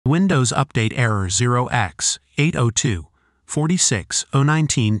Windows Update Error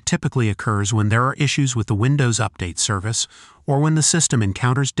 0x80246019 typically occurs when there are issues with the Windows Update service or when the system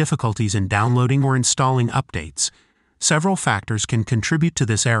encounters difficulties in downloading or installing updates. Several factors can contribute to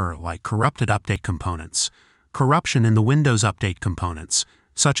this error, like corrupted update components, corruption in the Windows Update components,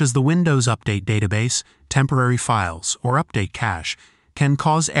 such as the Windows Update database, temporary files, or update cache, can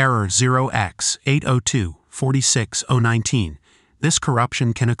cause error 0x80246019. This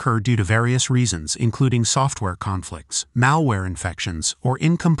corruption can occur due to various reasons, including software conflicts, malware infections, or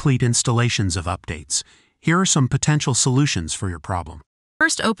incomplete installations of updates. Here are some potential solutions for your problem.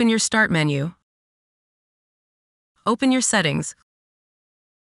 First, open your Start menu. Open your Settings.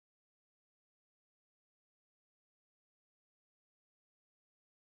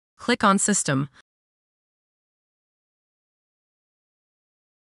 Click on System.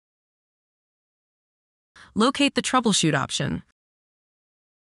 Locate the Troubleshoot option.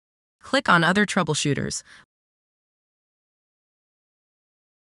 Click on Other Troubleshooters.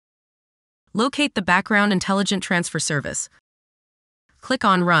 Locate the Background Intelligent Transfer Service. Click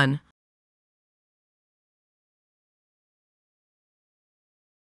on Run.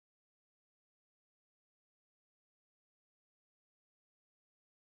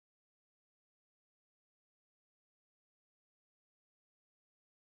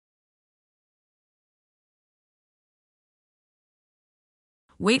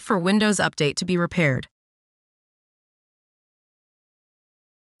 Wait for Windows Update to be repaired.